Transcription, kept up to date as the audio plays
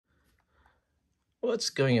What's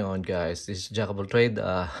going on, guys? This is Jackable Trade.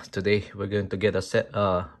 Today we're going to get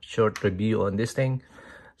a short review on this thing.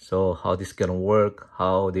 So how this gonna work,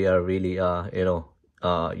 how they are really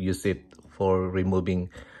use it for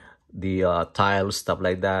removing the tiles, stuff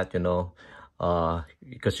like that,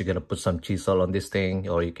 because you're gonna put some chisel on this thing,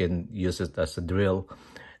 or you can use it as a drill.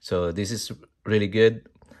 So this is really good.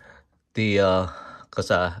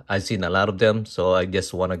 Because I've seen a lot of them, so I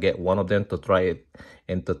just want to get one of them to try it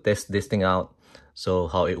and to test this thing out. So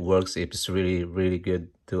how it works, if it's really good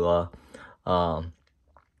to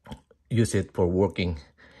use it for working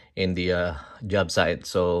in the job site.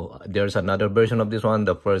 So there's another version of this one.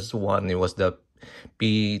 The first one, it was the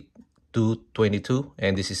P222,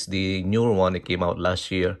 and this is the newer one. It came out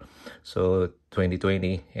last year, so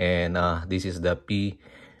 2020, and this is the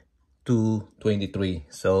P223.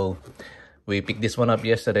 So we picked this one up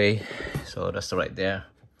yesterday, so that's right there.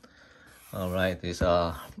 All right, it's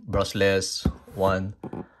a brushless one,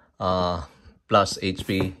 plus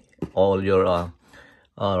HP. All your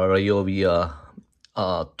Ryobi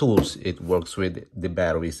tools, it works with the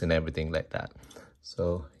batteries and everything like that.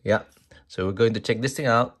 So yeah, so we're going to check this thing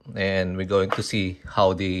out, and we're going to see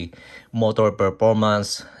how the motor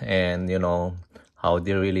performance, and how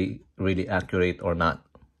they're really accurate or not.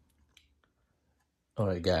 All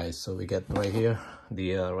right, guys, so we got right here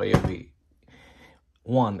the Ryobi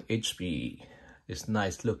 1 HP. It's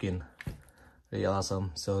nice looking, really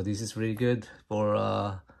awesome. So this is really good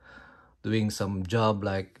for doing some job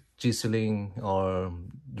like chiseling or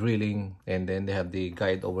drilling. And then they have the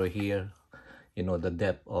guide over here, the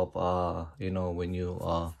depth of when you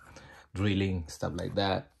drilling, stuff like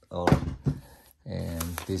that. And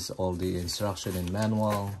this is all the instruction and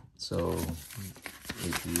manual. So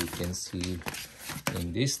if you can see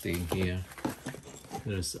in this thing here,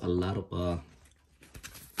 there's a lot of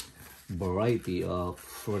variety of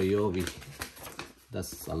Ryobi.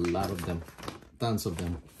 That's a lot of them, tons of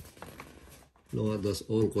them. Look at this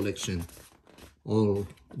all collection, all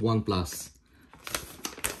 1+.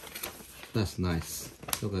 That's nice.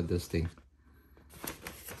 Look at this thing.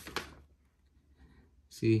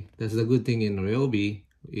 See, that's the good thing in Ryobi.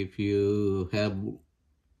 If you have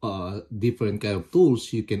different kind of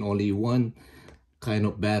tools, you can only one kind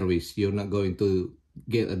of batteries. You're not going to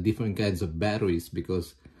get a different kinds of batteries,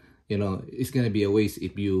 because it's gonna be a waste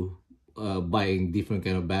if you buying different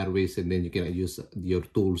kind of batteries and then you cannot use your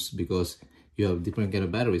tools because you have different kind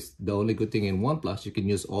of batteries. The only good thing in 1+, you can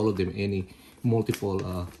use all of them, any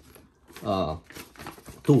multiple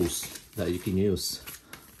tools that you can use.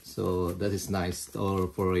 So that is nice, or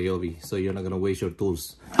for Ryobi. So you're not gonna waste your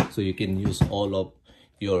tools, so you can use all of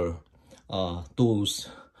your tools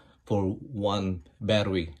for one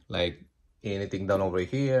battery, like anything down over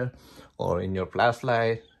here, or in your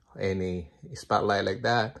flashlight, any spotlight like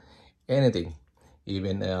that, anything,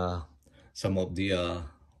 even some of the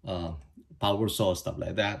power source, stuff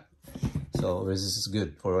like that. So this is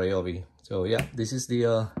good for Ryobi. So yeah, this is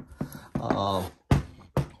the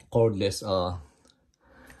cordless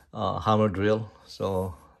hammer drill.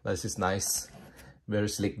 So this is nice, very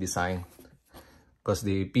slick design, because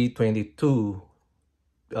the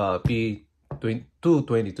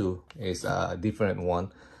P222 is a different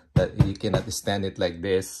one that you cannot stand it like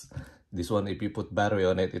this. This one, if you put battery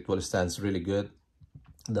on it, it will stand really good.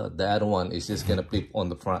 The other one is just gonna flip on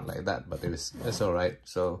the front like that, but it's all right.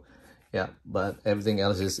 So yeah, but everything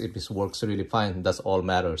else is, if it works really fine, that's all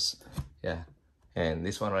matters. Yeah, and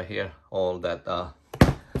this one right here, all that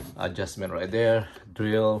adjustment right there,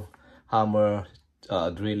 drill, hammer,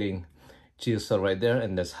 drilling, chisel right there,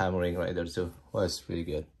 and there's hammering right there too. Well, it's really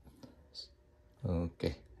good.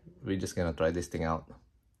 Okay, we're just gonna try this thing out.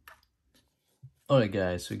 Alright,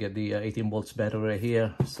 guys, we get the 18 volts battery right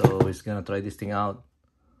here, so we're gonna try this thing out.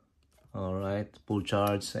 Alright, full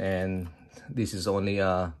charge, and this is only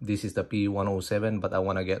this is the P107, but I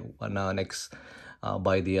want to get one next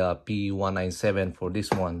buy the P197 for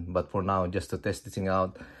this one, but for now, just to test this thing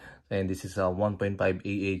out. And this is a 1.5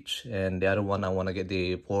 AH, and the other one I want to get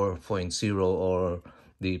the 4.0 or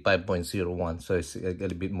the 5.01, so it's a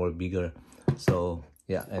little bit more bigger. So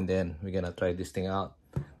yeah, and then we're gonna try this thing out.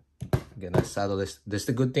 Gonna saddle this. This is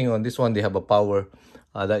the good thing on this one, they have a power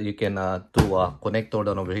that you can do a connector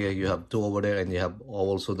down over here. You have two over there, and you have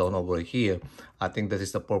also down over here. I think that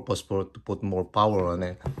is the purpose for to put more power on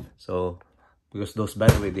it. So because those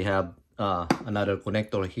battery, they have another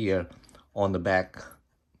connector here on the back,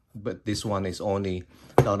 but this one is only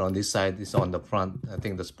down on this side, it's on the front. I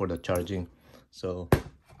think that's for the charging. So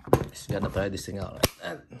just gonna try this thing out.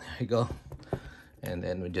 And there you go. And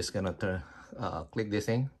then we're just gonna click this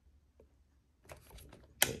thing.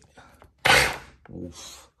 Okay.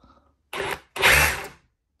 Oof.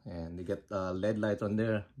 you get LED light on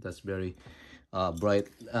there. That's very bright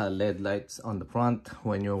LED lights on the front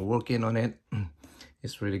when you're working on it.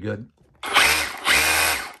 It's really good.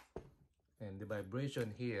 And the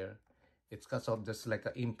vibration here, it's because of just like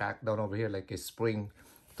an impact down over here, like a spring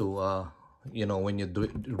to you know, when you're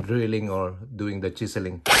drilling or doing the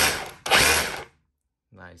chiseling.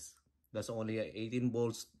 Nice. That's only a 18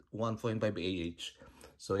 volts 1.5 AH.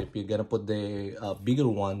 So if you're gonna put the bigger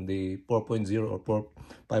one, the 4.0 or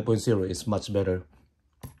 5.0 is much better.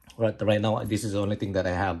 Right now, this is the only thing that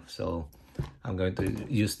I have, so I'm going to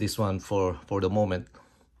use this one for the moment,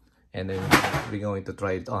 and then we're going to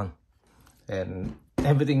try it on. And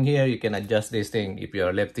everything here, you can adjust this thing. If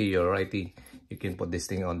you're lefty or righty, you can put this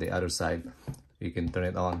thing on the other side. You can turn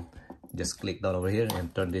it on. Just click down over here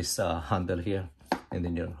and turn this handle here, and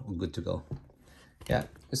then you're good to go. Yeah,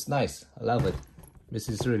 it's nice. I love it. This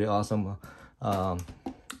is really awesome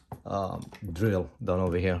drill down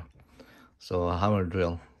over here. So a hammer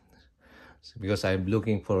drill. So because I'm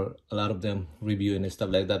looking for a lot of them, review and stuff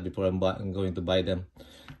like that before I'm going to buy them.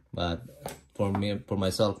 But for me, for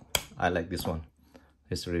myself, I like this one.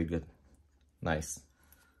 It's really good. Nice.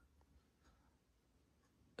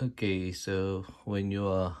 Okay, so when you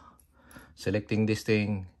are selecting this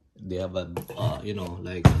thing, they have a you know,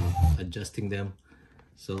 like adjusting them.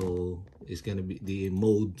 So it's gonna be the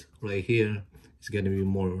mode right here. It's gonna be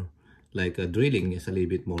more like a drilling. It's a little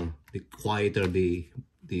bit more quieter the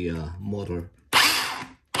motor.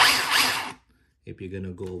 If you're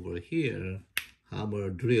gonna go over here, hammer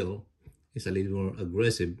drill is a little more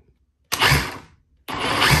aggressive.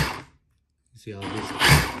 See how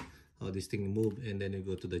this thing move, and then you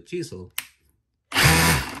go to the chisel.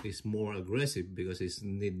 It's more aggressive because it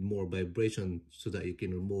need more vibration so that you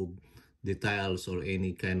can remove the tiles or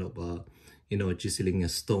any kind of you know, chiseling a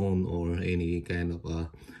stone or any kind of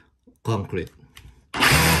concrete.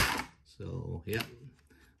 So yeah,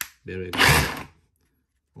 very good.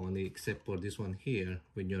 Only except for this one here,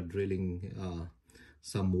 when you're drilling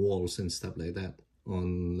some walls and stuff like that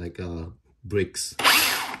on like bricks,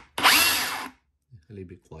 a little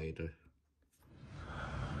bit quieter.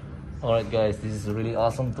 Alright guys, this is really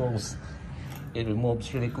awesome tools. It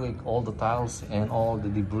removes really quick all the tiles and all the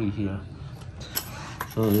debris here.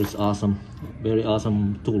 So it's awesome, very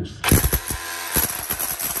awesome tools.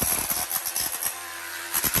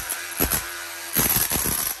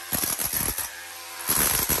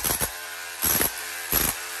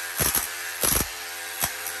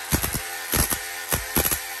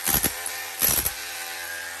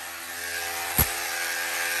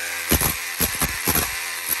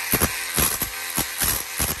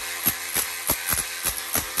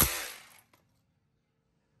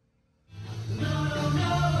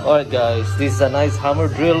 Alright guys, this is a nice hammer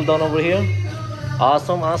drill down over here.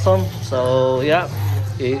 Awesome. So yeah,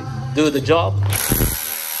 it do the job.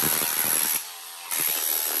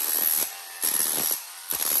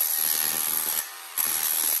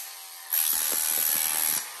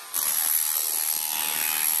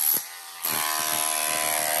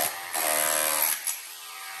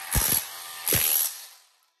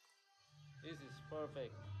 This is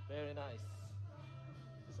perfect, very nice.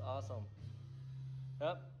 It's awesome.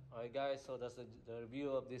 Yep. Alright guys, so that's the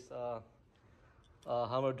review of this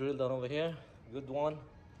hammer drill down over here. Good one.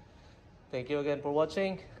 Thank you again for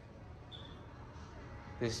watching.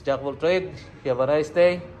 This is Jack of all trade. You have a nice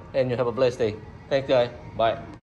day and you have a blessed day. Thanks guys. Bye.